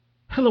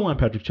Hello, I'm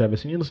Patrick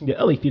Chavez, and you're listening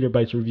to LA Theater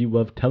Bites review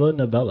of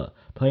Telenovela,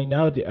 playing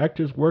now at the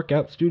Actors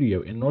Workout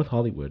Studio in North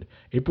Hollywood,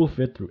 April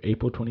 5th through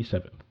April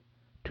 27th,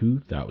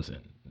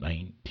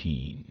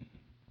 2019.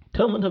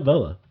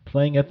 Telenovela,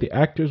 playing at the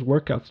Actors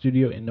Workout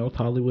Studio in North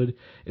Hollywood,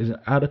 is an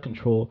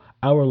out-of-control,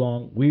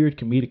 hour-long, weird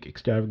comedic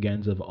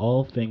extravaganza of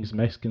all things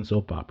Mexican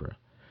soap opera.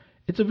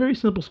 It's a very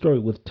simple story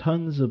with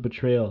tons of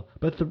betrayal,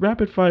 but the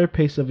rapid-fire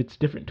pace of its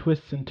different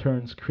twists and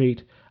turns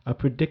create a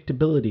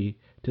predictability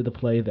to the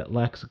play that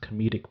lacks a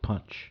comedic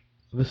punch.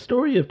 The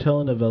story of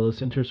Telenovela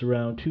centers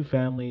around two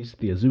families,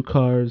 the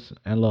Azucars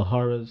and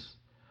Laharas.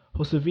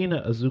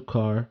 Josefina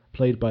Azucar,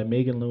 played by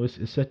Megan Lewis,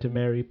 is set to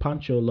marry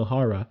Pancho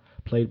Lahara,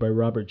 played by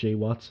Robert J.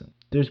 Watson.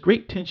 There's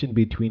great tension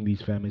between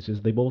these families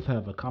as they both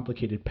have a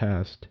complicated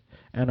past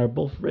and are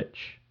both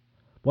rich.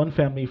 One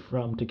family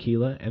from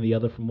tequila and the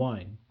other from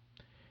wine.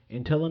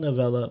 In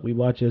Telenovela, we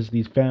watch as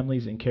these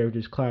families and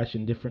characters clash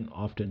in different,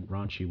 often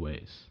raunchy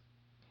ways.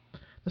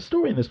 The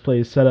story in this play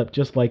is set up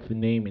just like the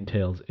name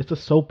entails. It's a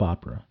soap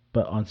opera,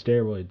 but on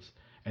steroids,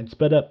 and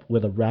sped up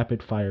with a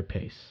rapid-fire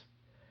pace.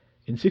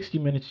 In 60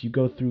 minutes, you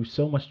go through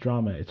so much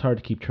drama, it's hard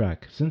to keep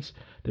track. Since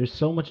there's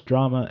so much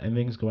drama and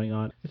things going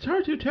on, it's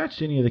hard to attach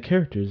to any of the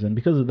characters, and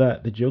because of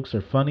that, the jokes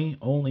are funny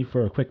only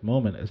for a quick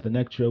moment as the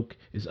next joke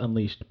is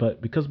unleashed.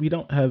 But because we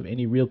don't have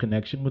any real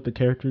connection with the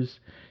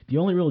characters, the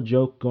only real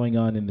joke going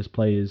on in this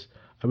play is,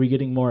 are we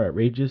getting more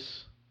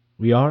outrageous?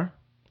 We are?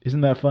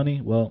 Isn't that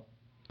funny? Well,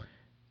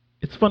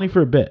 it's funny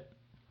for a bit.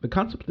 The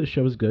concept of the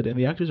show is good, and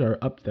the actors are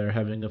up there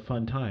having a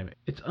fun time.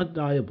 It's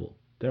undeniable.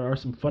 There are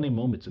some funny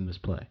moments in this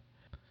play.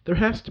 There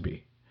has to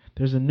be.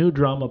 There's a new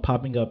drama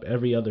popping up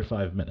every other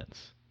 5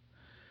 minutes.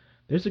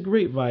 There's a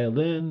great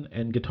violin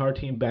and guitar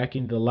team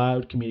backing the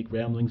loud comedic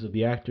ramblings of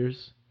the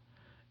actors.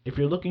 If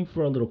you're looking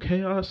for a little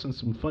chaos and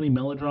some funny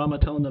melodrama,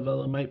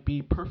 Telenovela might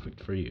be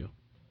perfect for you.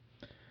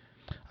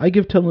 I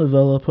give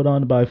Telenovela, put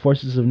on by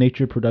Forces of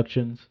Nature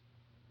Productions,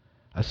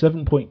 a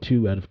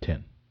 7.2 out of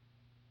 10.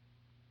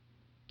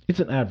 It's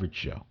an average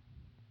show.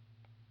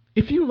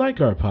 If you like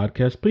our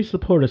podcast, please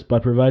support us by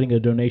providing a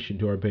donation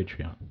to our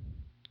Patreon.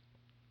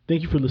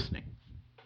 Thank you for listening.